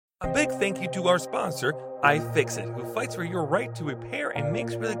A big thank you to our sponsor, iFixit, who fights for your right to repair and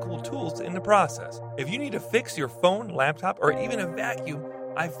makes really cool tools in the process. If you need to fix your phone, laptop, or even a vacuum,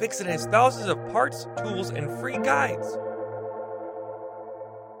 iFixit has thousands of parts, tools, and free guides.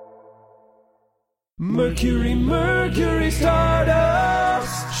 Mercury, Mercury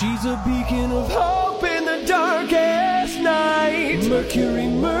Stardust. She's a beacon of hope in the darkest night. Mercury,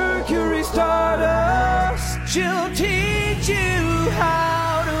 Mercury Stardust. She'll teach you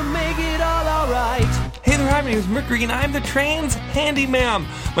how to make it all alright. Hey there, hi, my name is Mercury, and I'm the trans handyman.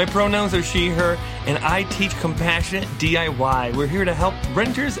 My pronouns are she, her, and I teach compassionate DIY. We're here to help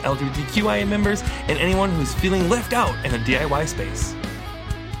renters, LGBTQIA members, and anyone who's feeling left out in the DIY space.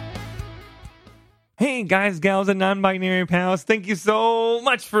 Hey guys, gals, and non-binary pals, thank you so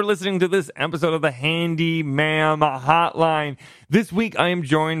much for listening to this episode of the Handy Ma'am Hotline. This week I am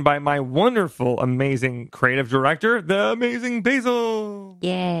joined by my wonderful, amazing creative director, the amazing Basil.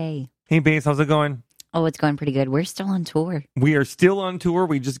 Yay. Hey Basil, how's it going? Oh, it's going pretty good. We're still on tour. We are still on tour.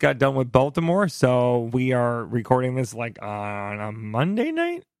 We just got done with Baltimore, so we are recording this like on a Monday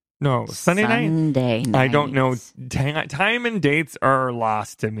night? No, Sunday night? I don't know. Time and dates are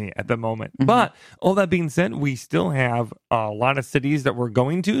lost to me at the moment. Mm-hmm. But all that being said, we still have a lot of cities that we're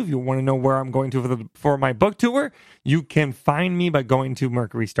going to. If you want to know where I'm going to for my book tour, you can find me by going to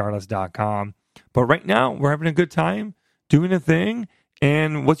mercurystardust.com. But right now, we're having a good time doing a thing.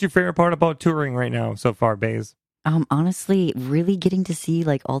 And what's your favorite part about touring right now so far, Baze? Honestly, really getting to see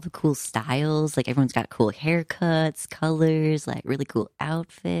like all the cool styles. Like everyone's got cool haircuts, colors, like really cool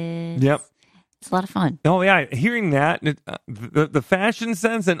outfits. Yep. It's a lot of fun. Oh, yeah. Hearing that, the fashion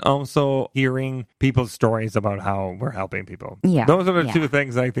sense, and also hearing people's stories about how we're helping people. Yeah. Those are the two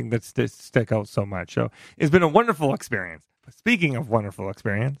things I think that stick out so much. So it's been a wonderful experience. Speaking of wonderful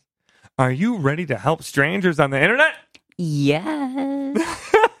experience, are you ready to help strangers on the internet? Yes.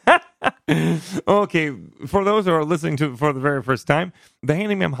 Okay, for those who are listening to it for the very first time, the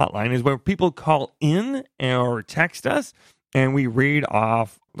Handyman Hotline is where people call in or text us, and we read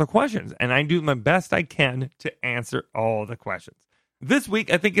off the questions. And I do my best I can to answer all the questions. This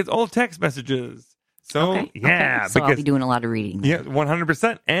week, I think it's all text messages. So, okay. yeah. So I'll be doing a lot of reading. Yeah,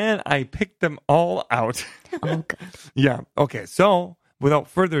 100%. And I picked them all out. Oh, good. Yeah. Okay, so without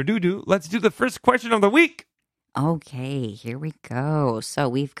further ado, let's do the first question of the week. Okay, here we go. So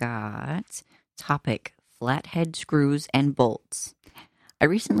we've got topic, flathead screws and bolts. I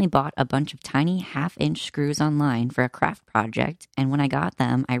recently bought a bunch of tiny half-inch screws online for a craft project, and when I got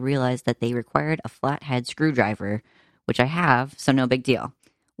them, I realized that they required a flathead screwdriver, which I have, so no big deal.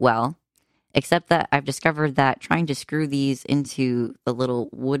 Well, except that I've discovered that trying to screw these into the little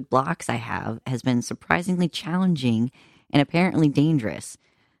wood blocks I have has been surprisingly challenging and apparently dangerous.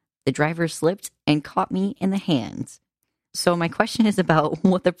 The driver slipped and caught me in the hands. So my question is about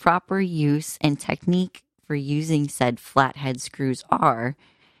what the proper use and technique for using said flathead screws are,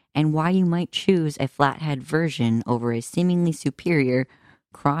 and why you might choose a flathead version over a seemingly superior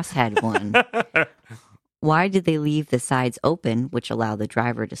crosshead one. Why did they leave the sides open, which allow the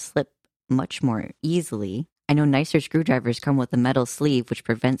driver to slip much more easily? I know nicer screwdrivers come with a metal sleeve which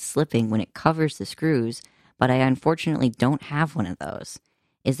prevents slipping when it covers the screws, but I unfortunately don't have one of those.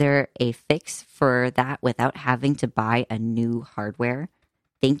 Is there a fix for that without having to buy a new hardware?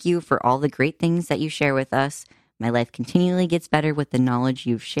 Thank you for all the great things that you share with us. My life continually gets better with the knowledge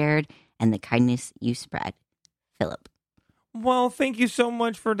you've shared and the kindness you spread. Philip. Well, thank you so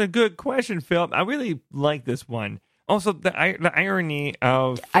much for the good question, Philip. I really like this one. Also, the irony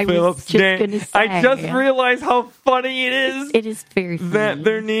of Philip's name. I just realized how funny it is. It is very funny. That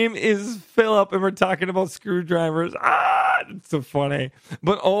their name is Philip and we're talking about screwdrivers. It's so funny.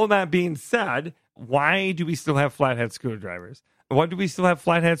 But all that being said, why do we still have flathead screwdrivers? Why do we still have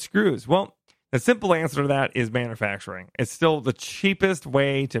flathead screws? Well, the simple answer to that is manufacturing. It's still the cheapest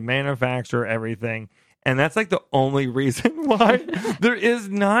way to manufacture everything. And that's like the only reason why. There is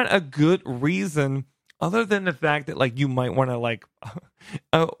not a good reason other than the fact that like you might want to like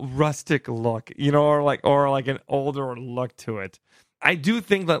a rustic look, or like an older look to it. I do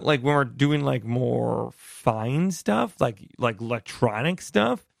think that like when we're doing like more fine stuff, like electronic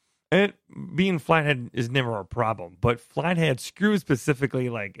stuff, it being flathead is never a problem. But flathead screws specifically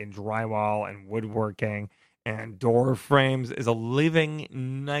like in drywall and woodworking and door frames is a living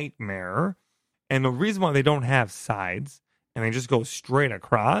nightmare. And the reason why they don't have sides and they just go straight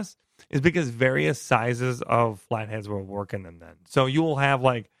across is because various sizes of flatheads will work in them then. So you will have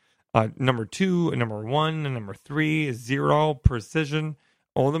like number 2, number 1, and number 3, 0, precision,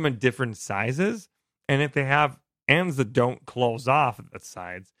 all of them in different sizes. And if they have ends that don't close off at the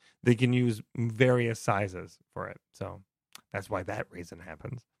sides, they can use various sizes for it. So that's why that reason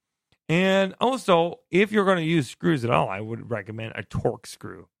happens. And also, if you're going to use screws at all, I would recommend a torque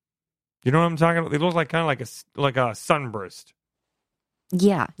screw. You know what I'm talking about? They look like kind of like a sunburst.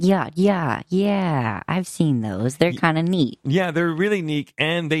 Yeah. I've seen those. They're kind of neat. Yeah, they're really neat,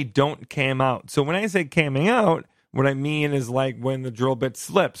 and they don't cam out. So when I say camming out, what I mean is like when the drill bit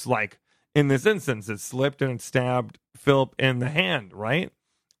slips, like in this instance, it slipped and it stabbed Philip in the hand, right?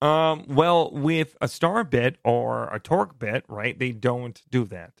 Well, with a star bit or a torque bit, right, they don't do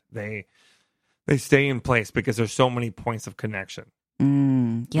that. They stay in place because there's so many points of connection.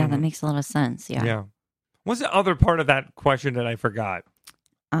 That makes a lot of sense. Yeah. What's the other part of that question that I forgot?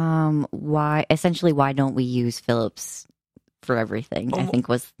 Why don't we use Phillips for everything? I think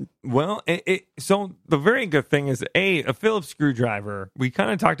was so the very good thing is a Phillips screwdriver. We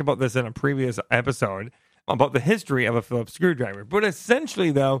kind of talked about this in a previous episode about the history of a Phillips screwdriver, but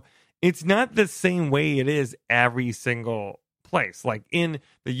essentially though, it's not the same way it is every single place. Like in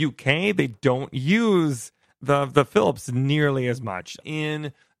the UK, they don't use the Phillips nearly as much.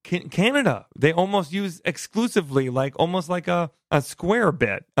 In Canada, they almost use exclusively almost like a square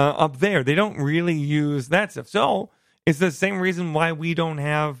bit up there. They don't really use that stuff. So it's the same reason why we don't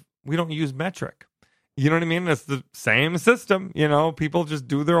use metric. You know what I mean? It's the same system. You know, people just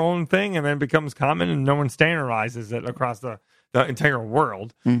do their own thing and then it becomes common and no one standardizes it across the entire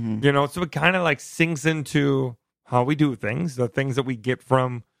world. Mm-hmm. You know, so it kind of like sinks into how we do things, the things that we get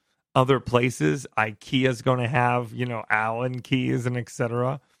from other places. IKEA's going to have, Allen keys and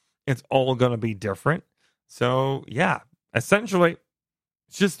etc. It's all going to be different. So, yeah, essentially,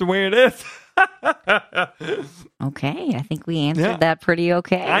 it's just the way it is. Okay, I think we answered that pretty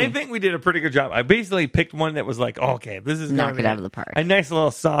okay. I think we did a pretty good job. I basically picked one that was like, okay, this is knock it out of the park. A nice little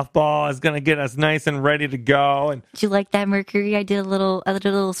softball is going to get us nice and ready to go. And did you like that, Mercury? I did a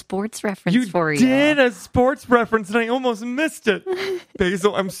little sports reference for you. You did a sports reference, and I almost missed it.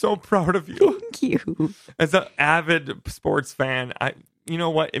 Basil, I'm so proud of you. Thank you. As an avid sports fan, you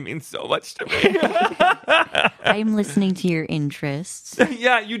know what? It means so much to me. I'm listening to your interests.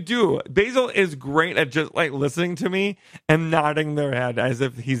 Yeah, you do. Basil is great at just like listening to me and nodding their head as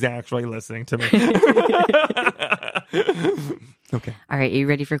if he's actually listening to me. Okay. All right. Are you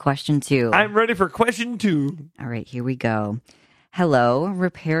ready for question 2? I'm ready for question 2. All right. Here we go. Hello.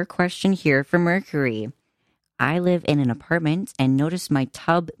 Repair question here for Mercury. I live in an apartment and notice my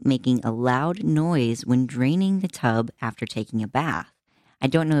tub making a loud noise when draining the tub after taking a bath. I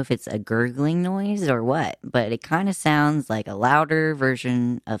don't know if it's a gurgling noise or what, but it kind of sounds like a louder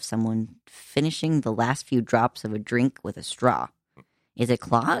version of someone finishing the last few drops of a drink with a straw. Is it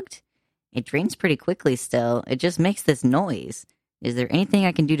clogged? It drains pretty quickly still. It just makes this noise. Is there anything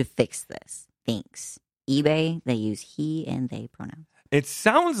I can do to fix this? Thanks. eBay, they use he and they pronouns. It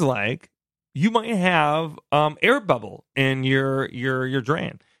sounds like you might have air bubble in your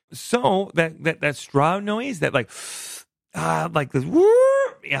drain. So that straw noise, that like this.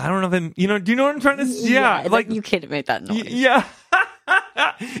 I don't know if do you know what I'm trying to say? Yeah, like you can't make that noise. Yeah.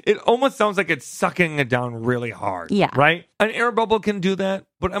 It almost sounds like it's sucking it down really hard. Yeah. Right? An air bubble can do that,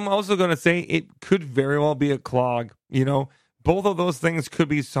 but I'm also going to say it could very well be a clog. Both of those things could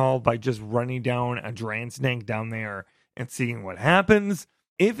be solved by just running down a drain snake down there and seeing what happens.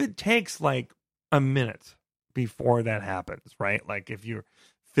 If it takes like a minute before that happens, right? Like if you're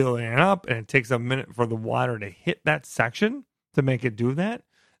filling it up and it takes a minute for the water to hit that section to make it do that,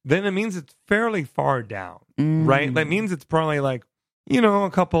 then it means it's fairly far down, right? That means it's probably like, a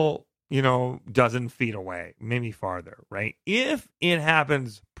couple, dozen feet away, maybe farther, right? If it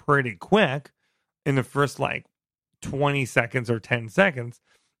happens pretty quick in the first like 20 seconds or 10 seconds,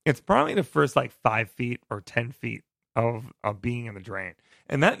 it's probably the first like 5 feet or 10 feet of being in the drain.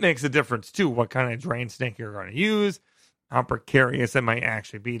 And that makes a difference too, what kind of drain snake you're going to use, how precarious it might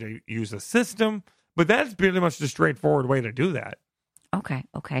actually be to use a system. But that's pretty much the straightforward way to do that. Okay.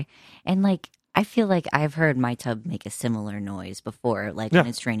 And like, I feel like I've heard my tub make a similar noise before, like when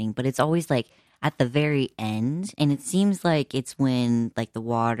it's draining, but it's always like at the very end. And it seems like it's when like the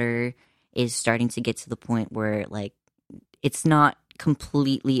water is starting to get to the point where like it's not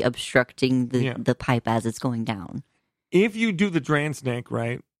completely obstructing the pipe as it's going down. If you do the drain snake,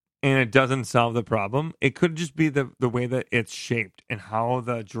 right, and it doesn't solve the problem, it could just be the way that it's shaped and how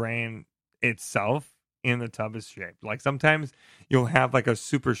the drain itself in the tub is shaped. Like sometimes you'll have like a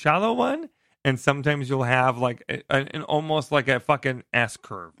super shallow one, and sometimes you'll have like an almost like a fucking S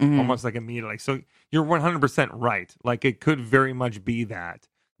curve, almost like a meter. Like, so you're 100% right. Like it could very much be that,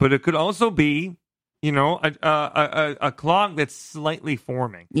 but it could also be, a clog that's slightly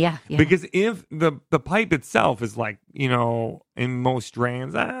forming. Yeah. Because if the pipe itself is like, in most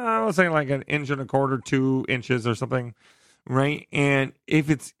drains, I would say like 1.25 inches, 2 inches or something, right? And if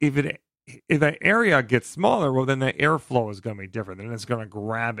that area gets smaller, well, then the airflow is going to be different. Then it's going to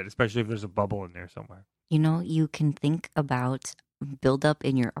grab it, especially if there's a bubble in there somewhere. You know, you can think about buildup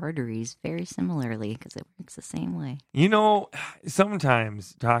in your arteries very similarly because it works the same way. You know,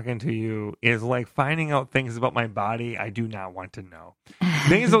 sometimes talking to you is like finding out things about my body I do not want to know.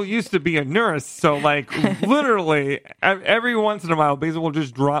 Basil used to be a nurse, so like literally every once in a while, Basil will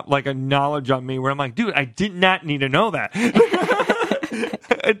just drop like a knowledge on me where I'm like, dude, I did not need to know that.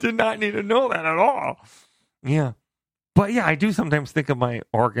 I did not need to know that at all. Yeah. But yeah, I do sometimes think of my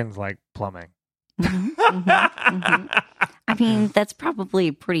organs like plumbing. I mean, that's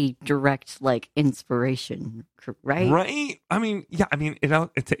probably pretty direct, like, inspiration, right? Right? I mean, yeah. I mean,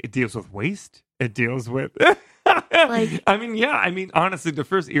 it deals with waste. It deals with, Like- I mean, yeah. I mean, honestly, the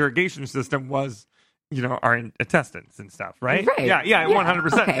first irrigation system was, our intestines and stuff, right? Right. Yeah,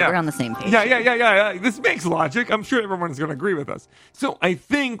 100%. Okay, yeah. we're on the same page. Yeah. This makes logic. I'm sure everyone's going to agree with us. So I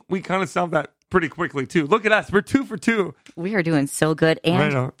think we kind of solved that pretty quickly, too. Look at us. We're 2 for 2. We are doing so good. And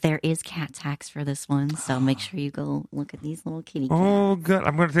Right on. there is cat tax for this one. So make sure you go look at these little kitty cats. Oh, good.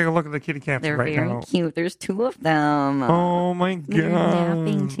 I'm going to take a look at the kitty cats They're right very now. cute. There's 2 of them. Oh, my God. They're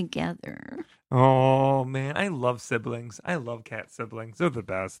napping together. Oh, man. I love siblings. I love cat siblings. They're the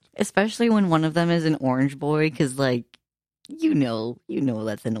best. Especially when one of them is an orange boy, because, like, you know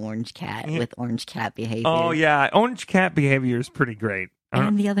that's an orange cat with orange cat behavior. Oh, yeah. Orange cat behavior is pretty great.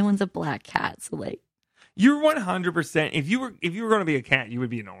 And the other one's a black cat. So, like, You're 100%. If you were going to be a cat, you would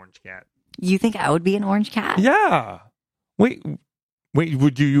be an orange cat. you think I would be an orange cat? Yeah. Wait.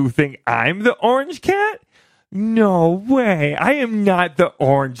 Would you think I'm the orange cat? No way. I am not the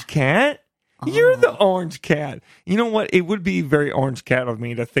orange cat. You're the orange cat. You know what? It would be very orange cat of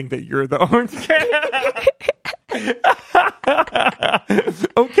me to think that you're the orange cat.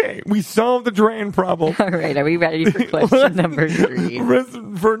 Okay, we solved the drain problem. All right, are we ready for question number 3?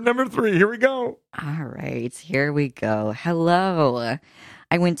 For number 3, here we go. All right, here we go. Hello.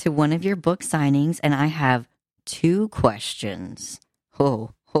 I went to one of your book signings and I have 2 questions.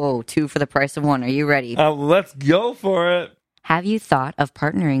 2 for the price of 1. Are you ready? Let's go for it. Have you thought of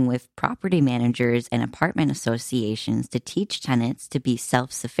partnering with property managers and apartment associations to teach tenants to be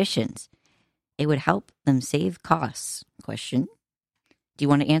self-sufficient? It would help them save costs. Question. Do you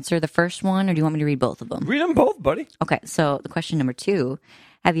want to answer the first one or do you want me to read both of them? Read them both, buddy. Okay, so the question number 2,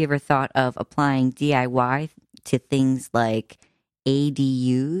 have you ever thought of applying DIY to things like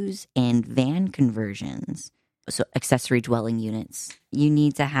ADUs and van conversions? So accessory dwelling units. You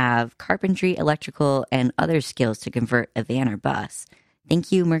need to have carpentry, electrical, and other skills to convert a van or bus.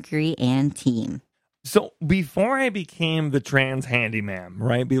 Thank you, Mercury and team. So before I became the trans handyman,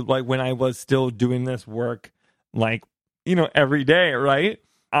 right? Like when I was still doing this work, like, every day, right?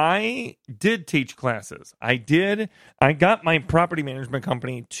 I did teach classes. I got my property management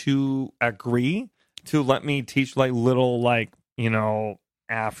company to agree to let me teach like little, like,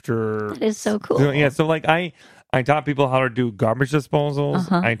 after. That is so cool. Yeah. So like I taught people how to do garbage disposals.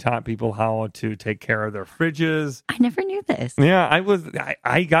 Uh-huh. I taught people how to take care of their fridges. I never knew this. Yeah,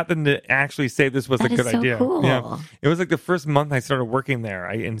 I got them to actually say this was That a is good so idea. cool. Yeah. It was like the first month I started working there,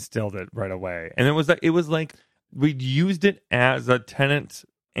 I instilled it right away. And it was like we used it as a tenant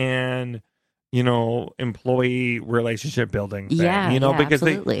and employee relationship building thing. Yeah, because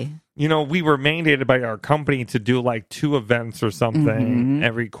absolutely. we were mandated by our company to do like 2 events or something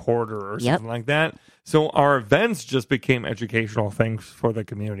every quarter or something like that. So our events just became educational things for the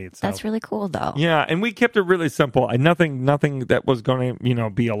community itself. That's really cool, though. Yeah, and we kept it really simple. Nothing that was going to,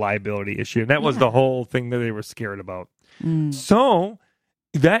 be a liability issue. That was the whole thing that they were scared about. So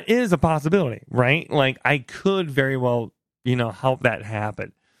that is a possibility, right? Like I could very well, help that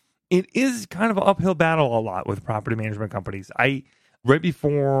happen. It is kind of an uphill battle a lot with property management companies. Right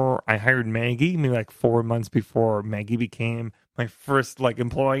before I hired Maggie, maybe like 4 months before Maggie became my first like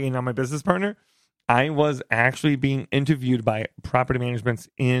employee and now my business partner, I was actually being interviewed by property managements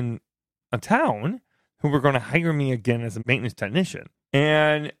in a town who were going to hire me again as a maintenance technician.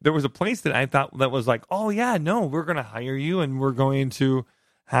 And there was a place that I thought that was like, oh yeah, no, we're going to hire you and we're going to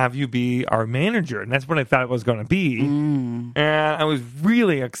have you be our manager. And that's what I thought it was going to be. And I was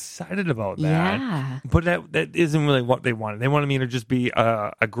really excited about that. Yeah. But that isn't really what they wanted. They wanted me to just be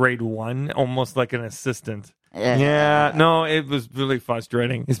a grade 1, almost like an assistant. Yeah, no, it was really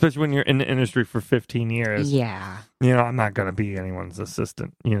frustrating, especially when you're in the industry for 15 years. Yeah. I'm not going to be anyone's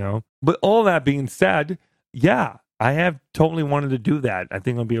assistant, But all that being said, yeah, I have totally wanted to do that. I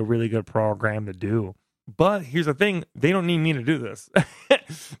think it'll be a really good program to do. But here's the thing. They don't need me to do this.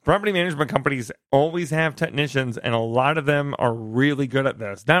 Property management companies always have technicians, and a lot of them are really good at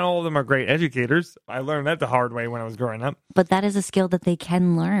this. Not all of them are great educators. I learned that the hard way when I was growing up. But that is a skill that they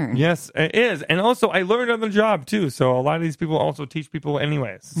can learn. Yes, it is. And also, I learned on the job, too. So a lot of these people also teach people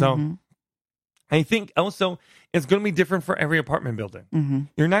anyways. So I think also it's going to be different for every apartment building.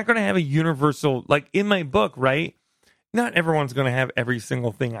 You're not going to have a universal, like in my book, right? Not everyone's going to have every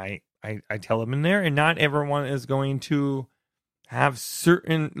single thing I tell them in there, and not everyone is going to have some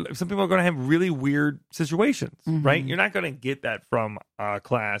people are going to have really weird situations, right? You're not going to get that from a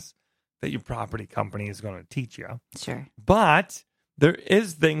class that your property company is going to teach you. Sure. But there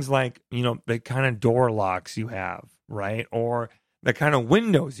is things like, the kind of door locks you have, right? Or the kind of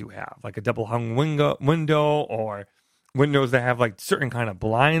windows you have, like a double hung window or windows that have like certain kind of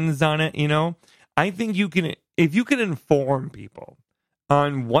blinds on it, I think if you can inform people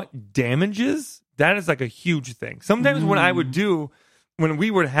on what damages, that is like a huge thing. Sometimes when we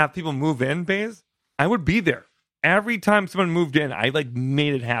would have people move in, I would be there. Every time someone moved in, I like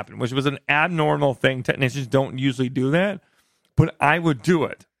made it happen, which was an abnormal thing. Technicians don't usually do that, but I would do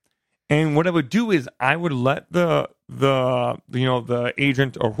it. And what I would do is I would let the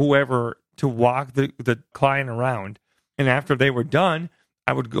agent or whoever to walk the client around. And after they were done,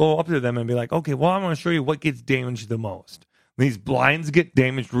 I would go up to them and be like, okay, well, I'm going to show you what gets damaged the most. These blinds get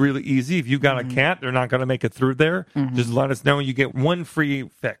damaged really easy. If you got a cat, they're not going to make it through there. Just let us know. You get one free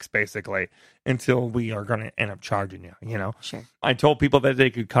fix, basically, until we are going to end up charging you, Sure. I told people that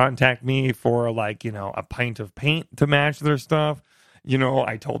they could contact me for, like, a pint of paint to match their stuff.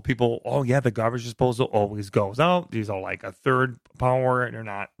 I told people, oh, yeah, the garbage disposal always goes out. These are like a third power, and they're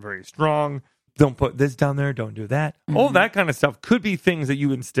not very strong. Don't put this down there. Don't do that. All that kind of stuff could be things that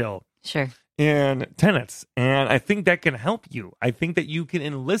you instill. Sure. In tenants. And I think that can help you. I think that you can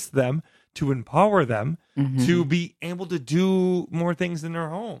enlist them to empower them to be able to do more things in their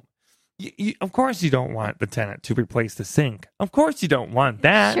home. Of course, you don't want the tenant to replace the sink. Of course, you don't want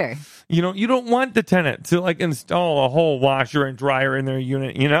that. Sure. You don't want the tenant to like install a whole washer and dryer in their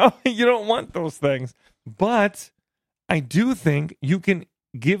unit. You don't want those things. But I do think you can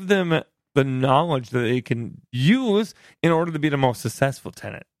give them the knowledge that they can use in order to be the most successful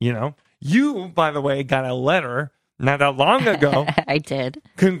tenant. You, by the way, got a letter not that long ago. I did.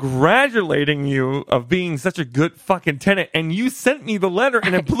 Congratulating you of being such a good fucking tenant. And you sent me the letter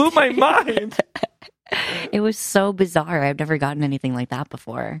and it blew my mind. It was so bizarre. I've never gotten anything like that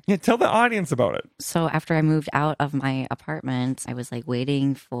before. Yeah, tell the audience about it. So after I moved out of my apartment, I was like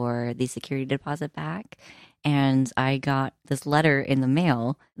waiting for the security deposit back. And I got this letter in the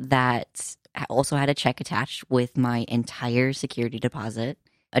mail that also had a check attached with my entire security deposit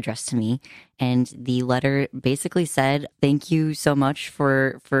addressed to me. And the letter basically said, thank you so much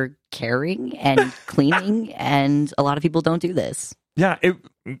for caring and cleaning. And a lot of people don't do this. Yeah,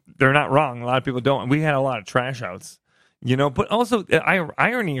 they're not wrong. A lot of people don't. We had a lot of trash outs, but also the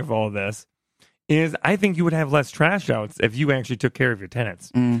irony of all this is I think you would have less trash outs if you actually took care of your tenants.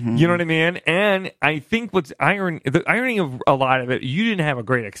 You know what I mean? And I think the irony of a lot of it, you didn't have a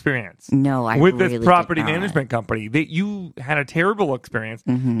great experience. No, I with really this property did not. management company. That you had a terrible experience.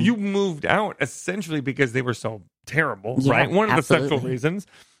 You moved out essentially because they were so terrible, Yeah, right? One of the central absolutely. reasons.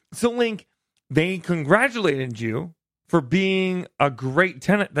 So, Link, they congratulated you for being a great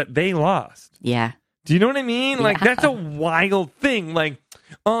tenant that they lost. Yeah. Do you know what I mean? Like, Yeah. that's a wild thing. Like,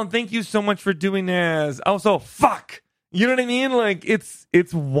 oh, thank you so much for doing this. Also, fuck. You know what I mean? Like, it's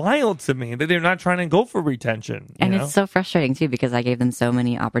wild to me that they're not trying to go for retention. And it's so frustrating, too, because I gave them so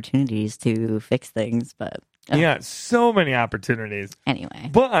many opportunities to fix things. But yeah, so many opportunities. Anyway.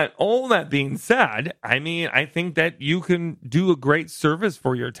 But all that being said, I mean, I think that you can do a great service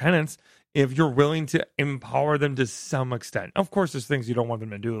for your tenants if you're willing to empower them to some extent. Of course, there's things you don't want them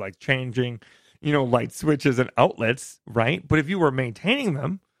to do, like changing light switches and outlets, right? But if you were maintaining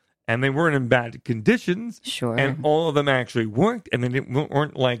them and they weren't in bad conditions, Sure. and all of them actually worked and they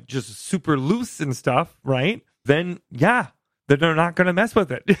weren't like just super loose and stuff, right? Then, yeah, then they're not going to mess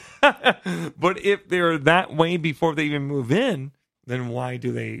with it. But if they're that way before they even move in, then why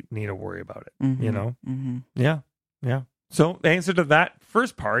do they need to worry about it? Yeah. Yeah. So the answer to that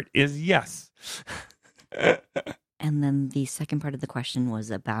first part is yes. And then the second part of the question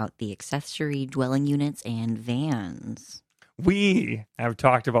was about the accessory dwelling units and vans. We have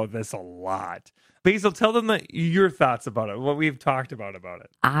talked about this a lot. Basil, tell them your thoughts about it, what we've talked about it.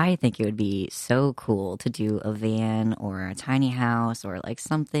 I think it would be so cool to do a van or a tiny house or like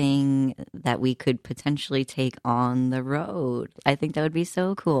something that we could potentially take on the road. I think that would be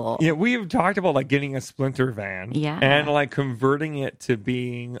so cool. Yeah, we've talked about like getting a splinter van and like converting it to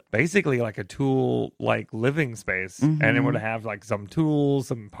being basically like a tool like living space. And it would have like some tools,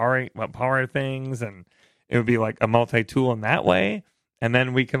 some power things, and it would be like a multi-tool in that way. And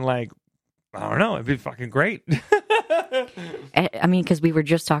then we can like, I don't know, it'd be fucking great. I mean, because we were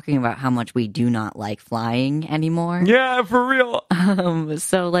just talking about how much we do not like flying anymore. Yeah, for real.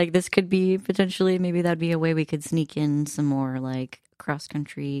 So like this could be potentially, maybe that'd be a way we could sneak in some more like cross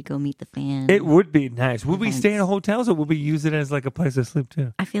country, go meet the fans. It would be nice. Would we stay in hotels or would we use it as like a place to sleep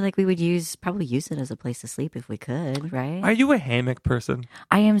too? I feel like we would probably use it as a place to sleep if we could, right? Are you a hammock person?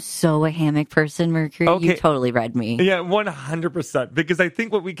 I am so a hammock person, Mercury. Okay. You totally read me. Yeah, 100%. Because I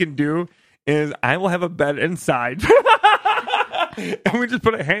think what we can do is I will have a bed inside. And we just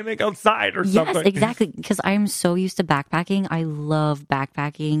put a hammock outside or something. Yes, exactly. Because I'm so used to backpacking. I love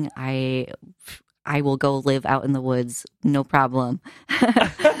backpacking. I will go live out in the woods, no problem.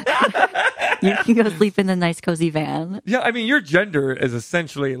 You can go sleep in the nice, cozy van. Yeah, I mean, your gender is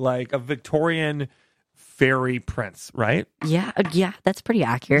essentially like a Victorian fairy prince, right? Yeah, that's pretty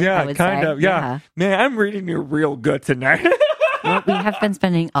accurate. Yeah, I would kind say. of. Yeah. Man, I'm reading you real good tonight. Well, we have been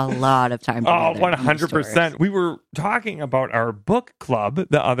spending a lot of time together. Oh, 100%. We were talking about our book club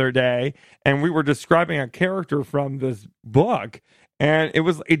the other day, and we were describing a character from this book. And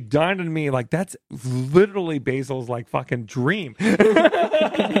it dawned on me, like, that's literally Basil's, like, fucking dream.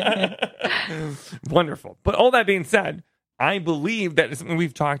 Wonderful. But all that being said, I believe that is something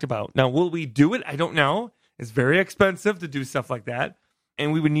we've talked about. Now, will we do it? I don't know. It's very expensive to do stuff like that.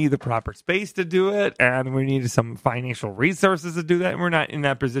 And we would need the proper space to do it. And we need some financial resources to do that. And we're not in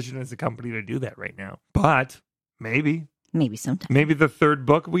that position as a company to do that right now. But maybe. Maybe sometime. Maybe the third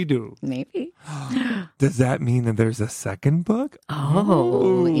book we do. Maybe. Does that mean that there's a second book?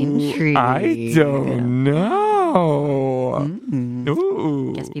 Oh, intrigue. I don't know.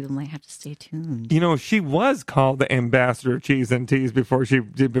 Ooh. Guess people might have to stay tuned. You know, she was called the ambassador of cheese and teas before she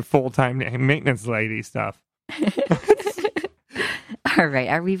did the full-time maintenance lady stuff. All right.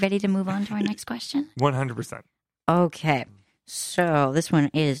 Are we ready to move on to our next question? 100%. Okay. So this one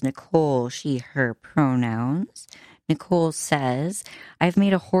is Nicole, she, her pronouns. Nicole says, I've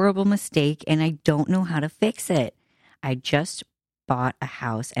made a horrible mistake and I don't know how to fix it. I just bought a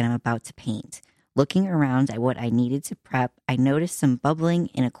house and I'm about to paint. Looking around at what I needed to prep, I noticed some bubbling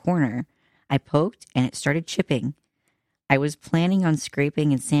in a corner. I poked and it started chipping. I was planning on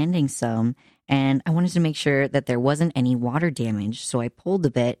scraping and sanding some, and I wanted to make sure that there wasn't any water damage, so I pulled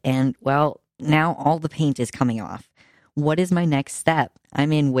a bit and, well, now all the paint is coming off. What is my next step?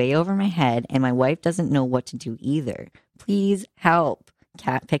 I'm in way over my head, and my wife doesn't know what to do either. Please help.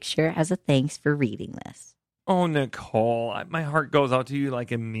 Cat picture as a thanks for reading this. Oh, Nicole, my heart goes out to you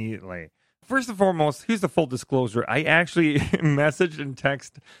like immediately. First and foremost, here's the full disclosure. I actually messaged and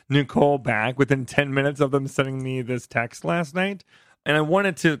texted Nicole back within 10 minutes of them sending me this text last night. And I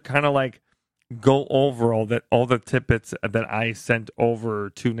wanted to kind of like go over all the tidbits that I sent over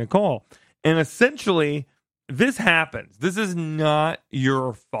to Nicole. And essentially, this happens. This is not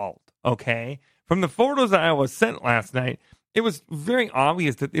your fault, okay? From the photos that I was sent last night, it was very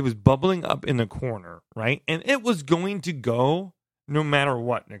obvious that it was bubbling up in the corner, right? And it was going to go no matter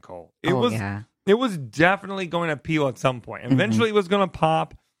what, Nicole. It was definitely going to peel at some point. Eventually, it was going to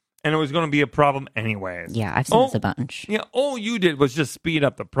pop, and it was going to be a problem anyways. Yeah, I've seen this a bunch. Yeah, all you did was just speed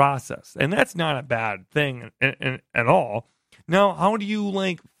up the process, and that's not a bad thing at all. Now, how do you,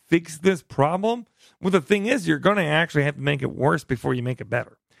 like, fix this problem? Well, the thing is, you're going to actually have to make it worse before you make it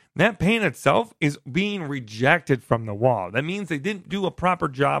better. That paint itself is being rejected from the wall. That means they didn't do a proper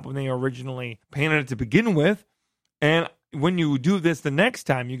job when they originally painted it to begin with, and when you do this the next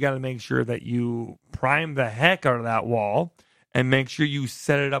time, you got to make sure that you prime the heck out of that wall and make sure you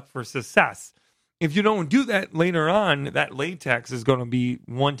set it up for success. If you don't do that later on, that latex is going to be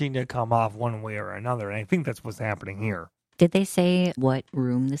wanting to come off one way or another. And I think that's what's happening here. Did they say what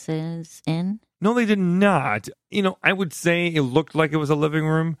room this is in? No, they did not. You know, I would say it looked like it was a living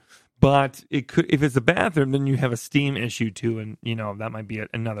room, but it could, if it's a bathroom, then you have a steam issue too. And, you know, that might be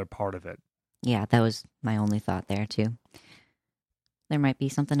another part of it. Yeah, that was my only thought there, too. There might be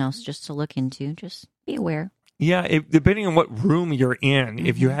something else just to look into. Just be aware. Yeah, depending on what room you're in,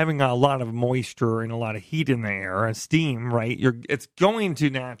 if you're having a lot of moisture and a lot of heat in the air, and steam, right, it's going to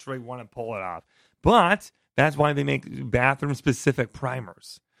naturally want to pull it off. But that's why they make bathroom-specific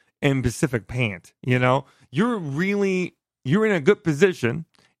primers and specific paint, you know? You're really you're in a good position.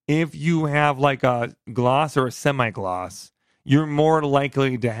 If you have like a gloss or a semi-gloss, you're more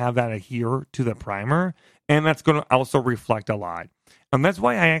likely to have that adhere to the primer, and that's going to also reflect a lot. And that's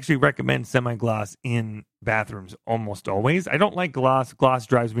why I actually recommend semi-gloss in bathrooms almost always. I don't like gloss. Gloss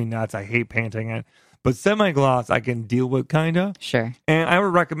drives me nuts. I hate painting it. But semi-gloss I can deal with kind of. Sure. And I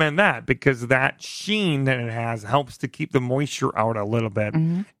would recommend that because that sheen that it has helps to keep the moisture out a little bit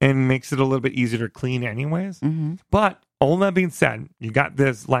and makes it a little bit easier to clean anyways. But all that being said, you got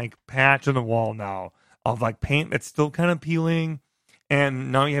this like patch on the wall now of like paint that's still kind of peeling.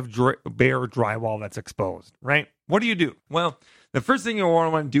 And now you have bare drywall that's exposed, right? What do? Well, the first thing you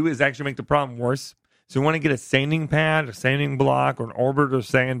want to do is actually make the problem worse. So you want to get a sanding pad, a sanding block, or an orbiter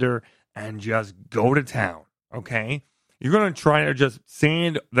sander, and just go to town, okay? You're going to try to just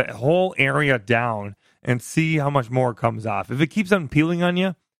sand the whole area down and see how much more comes off. If it keeps on peeling on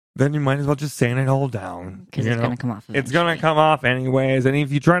you, then you might as well just sand it all down. Because it's going to come off eventually. It's going to come off anyways. And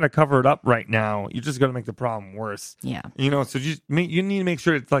if you try to cover it up right now, you're just going to make the problem worse. Yeah. So you need to make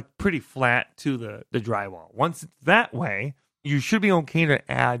sure it's like pretty flat to the drywall. Once it's that way, you should be okay to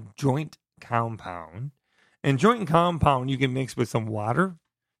add joint compound. And joint compound you can mix with some water.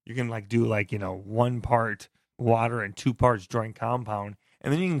 You can like do like, 1 part water and 2 parts joint compound.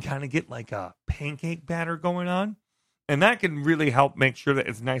 And then you can kind of get like a pancake batter going on. And that can really help make sure that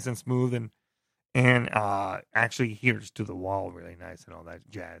it's nice and smooth and actually adheres to the wall really nice and all that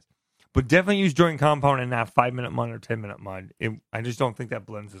jazz. But definitely use joint compound and not 5-minute mud or 10-minute mud. I just don't think that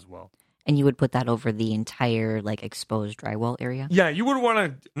blends as well. And you would put that over the entire like exposed drywall area? Yeah, you would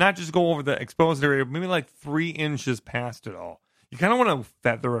want to not just go over the exposed area, maybe like 3 inches past it all. You kind of want to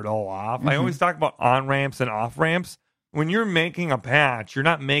feather it all off. I always talk about on-ramps and off-ramps. When you're making a patch, you're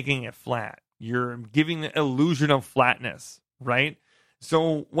not making it flat. You're giving the illusion of flatness, right?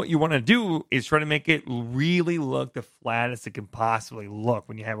 So what you want to do is try to make it really look the flattest it can possibly look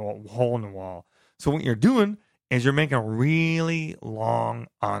when you have a hole in the wall. So what you're doing is you're making a really long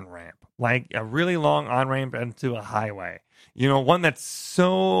on-ramp, like a really long on-ramp into a highway. One that's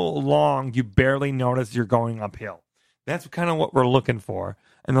so long you barely notice you're going uphill. That's kind of what we're looking for.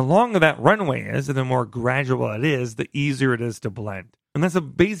 And the longer that runway is, and the more gradual it is, the easier it is to blend. And that's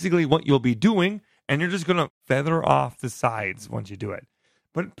basically what you'll be doing. And you're just going to feather off the sides once you do it.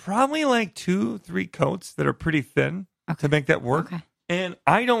 But probably like 2-3 coats that are pretty thin to make that work. Okay. And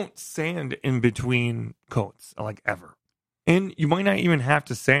I don't sand in between coats, like ever. And you might not even have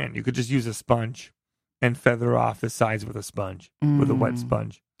to sand. You could just use a sponge and feather off the sides with a sponge, with a wet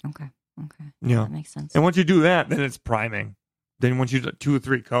sponge. Okay. Yeah. That makes sense. And once you do that, then it's priming. Then once you do 2 or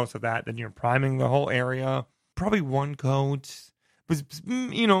 3 coats of that, then you're priming the whole area. Probably 1 coat. But,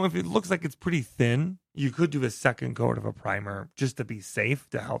 if it looks like it's pretty thin, you could do a 2nd coat of a primer just to be safe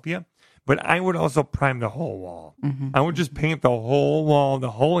to help you. But I would also prime the whole wall. I would just paint the whole wall,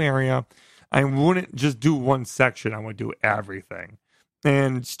 the whole area. I wouldn't just do one section. I would do everything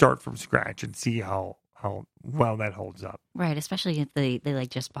and start from scratch and see how well that holds up. Right, especially if they like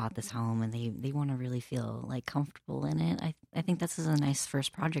just bought this home and they want to really feel like comfortable in it. I think this is a nice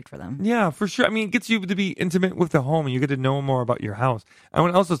first project for them. Yeah, for sure. I mean, it gets you to be intimate with the home and you get to know more about your house. I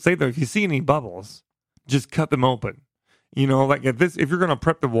would also say though, if you see any bubbles, just cut them open. Like if you're going to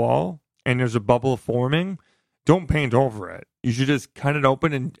prep the wall and there's a bubble forming, don't paint over it. You should just cut it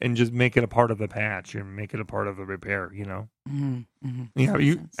open and just make it a part of the patch and make it a part of the repair, Yeah,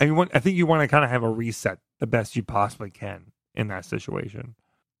 I think you want to kind of have a reset the best you possibly can in that situation.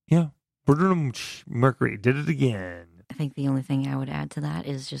 Yeah. Mercury did it again. I think the only thing I would add to that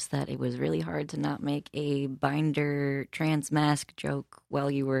is just that it was really hard to not make a binder trans mask joke while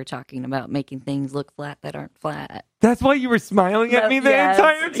you were talking about making things look flat that aren't flat. That's why you were smiling at me the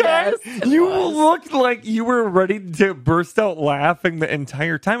entire time? Yes, you looked like you were ready to burst out laughing the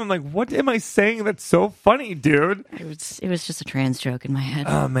entire time. I'm like, what am I saying that's so funny, dude? It was just a trans joke in my head.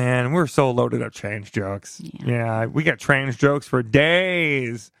 Oh, man, we're so loaded up trans jokes. Yeah, we got trans jokes for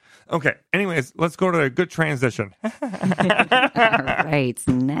days. Okay, anyways, let's go to a good transition. All right,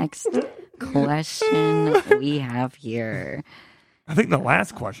 next question we have here. I think the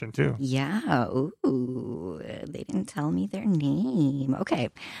last question, too. Yeah. Ooh, they didn't tell me their name. Okay.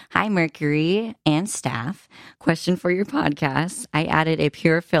 Hi, Mercury and staff. Question for your podcast. I added a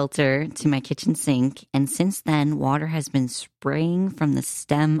pure filter to my kitchen sink, and since then, water has been spraying from the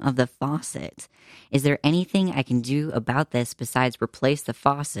stem of the faucet. Is there anything I can do about this besides replace the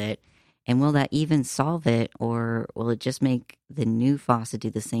faucet? And will that even solve it, or will it just make the new faucet do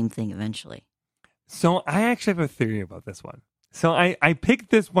the same thing eventually? So I actually have a theory about this one. So I picked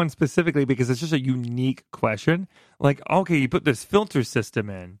this one specifically because it's just a unique question. Like, okay, you put this filter system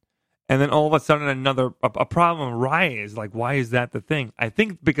in, and then all of a sudden a problem arises. Like, why is that the thing? I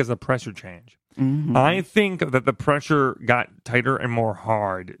think because of pressure change. Mm-hmm. I think that the pressure got tighter and more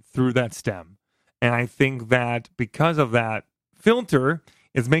hard through that stem. And I think that because of that, filter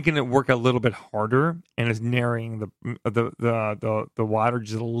is making it work a little bit harder and is narrowing the water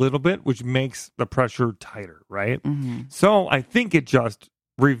just a little bit, which makes the pressure tighter, right? Mm-hmm. So I think it just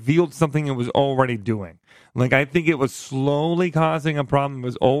revealed something it was already doing. Like, I think it was slowly causing a problem. It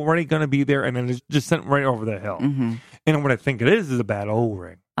was already going to be there, and then it just sent right over the hill. Mm-hmm. And what I think it is a bad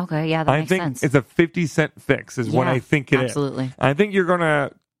O-ring. Okay, yeah, that I makes think sense. it's a 50-cent fix is what I think it is. Absolutely. I think you're going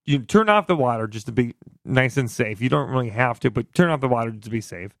to turn off the water just to be nice and safe. You don't really have to, but turn off the water to be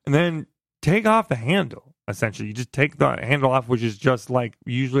safe. And then take off the handle, essentially. You just take the handle off, which is just like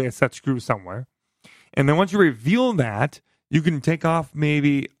usually a set screw somewhere. And then once you reveal that, you can take off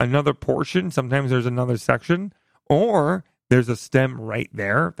maybe another portion. Sometimes there's another section, or there's a stem right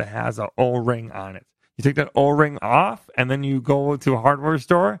there that has an O-ring on it. You take that O-ring off, and then you go to a hardware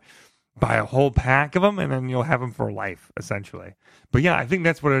store, buy a whole pack of them, and then you'll have them for life, essentially. But yeah, I think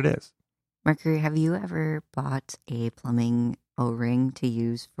that's what it is. Mercury, have you ever bought a plumbing O-ring to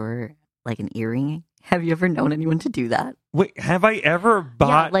use for like an earring? Have you ever known anyone to do that? Wait, have I ever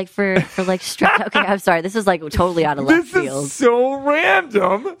bought... Yeah, like for like strap... Okay, I'm sorry. This is like totally out of left this field. Is so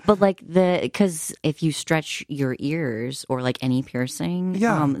random. But like because if you stretch your ears or like any piercing,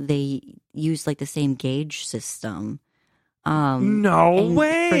 they use like the same gauge system. No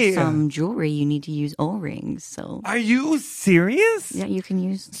way. For some jewelry, you need to use O-rings. So, are you serious? Yeah, you can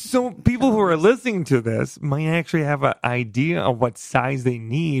use. So people who are listening to this might actually have an idea of what size they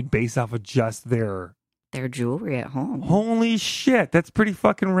need based off of just their jewelry at home. Holy shit, that's pretty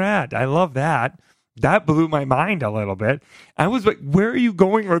fucking rad. I love that. That blew my mind a little bit. I was like, where are you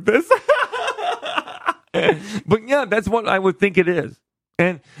going with this? But yeah, that's what I would think it is.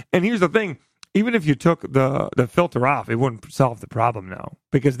 And here's the thing. Even if you took the filter off, it wouldn't solve the problem now.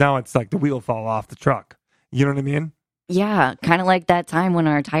 Because now it's like the wheel fall off the truck. You know what I mean? Yeah, kind of like that time when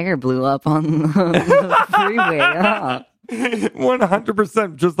our tire blew up on the freeway. Yeah.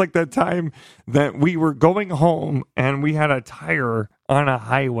 100%. Just like that time that we were going home and we had a tire on a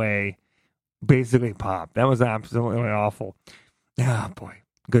highway basically pop. That was absolutely awful. Ah, boy.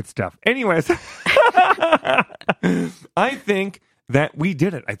 Good stuff. Anyways, I think that we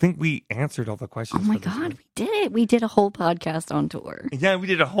did it. I think we answered all the questions. Oh my God, we did it. We did a whole podcast on tour. Yeah, we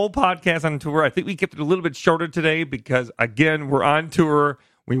did a whole podcast on tour. I think we kept it a little bit shorter today because, again, we're on tour.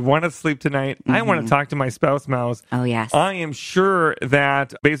 We want to sleep tonight. Mm-hmm. I want to talk to my spouse, Mouse. Oh, yes. I am sure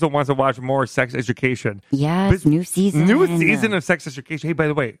that Basil wants to watch more Sex Education. Yes, new season. New season of Sex Education. Hey, by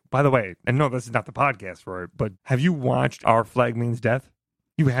the way, I know this is not the podcast for it, but have you watched Our Flag Means Death?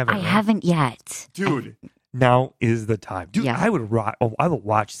 You haven't. I haven't yet. Dude. Now is the time. Dude, yeah. I will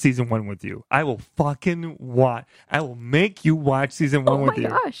watch season 1 with you. I will fucking watch. I will make you watch season 1 with you. Oh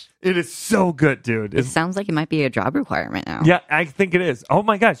my gosh. It is so good, dude. It sounds like it might be a job requirement now. Yeah, I think it is. Oh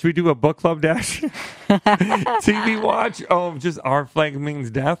my gosh. Should we do a book club dash? TV watch? Oh, just Our Flag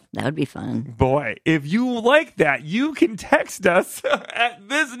Means Death? That would be fun. Boy, if you like that, you can text us at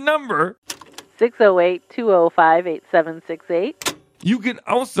this number. 608-205-8768. You can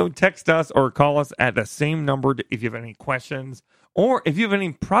also text us or call us at the same number if you have any questions or if you have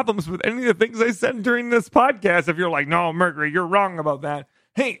any problems with any of the things I said during this podcast. If you're like, no, Mercury, you're wrong about that.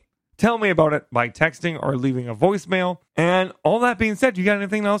 Hey, tell me about it by texting or leaving a voicemail. And all that being said, you got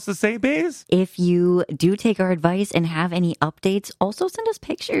anything else to say, Baze? If you do take our advice and have any updates, also send us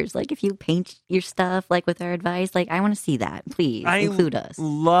pictures. Like if you paint your stuff like with our advice, like I want to see that. Please include us. I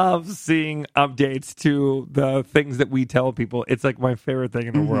love seeing updates to the things that we tell people. It's like my favorite thing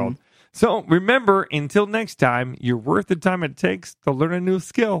in the world. So remember, until next time, you're worth the time it takes to learn a new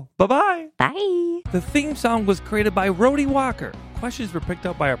skill. Bye-bye. Bye. The theme song was created by Rhodey Walker. Questions were picked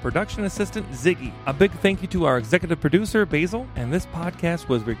up by our production assistant, Ziggy. A big thank you to our executive producer, Basil. And this podcast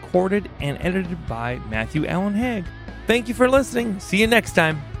was recorded and edited by Matthew Allen Haig. Thank you for listening. See you next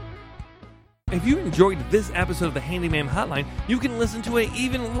time. If you enjoyed this episode of the Handyman Hotline, you can listen to an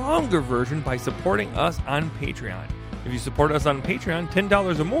even longer version by supporting us on Patreon. If you support us on Patreon,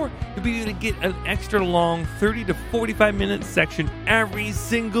 $10 or more, you'll be able to get an extra long 30 to 45-minute section every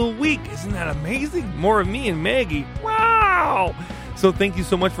single week. Isn't that amazing? More of me and Maggie. Wow! So thank you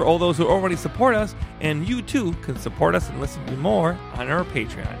so much for all those who already support us, and you too can support us and listen to more on our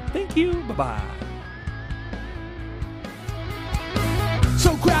Patreon. Thank you. Bye-bye.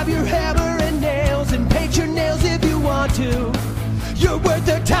 So grab your hammer and nails and paint your nails if you want to. You're worth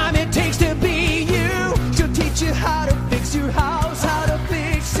the time it takes to be you. She'll teach you how to fix your house, how to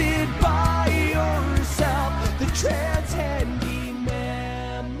fix it by yourself. The trans handy.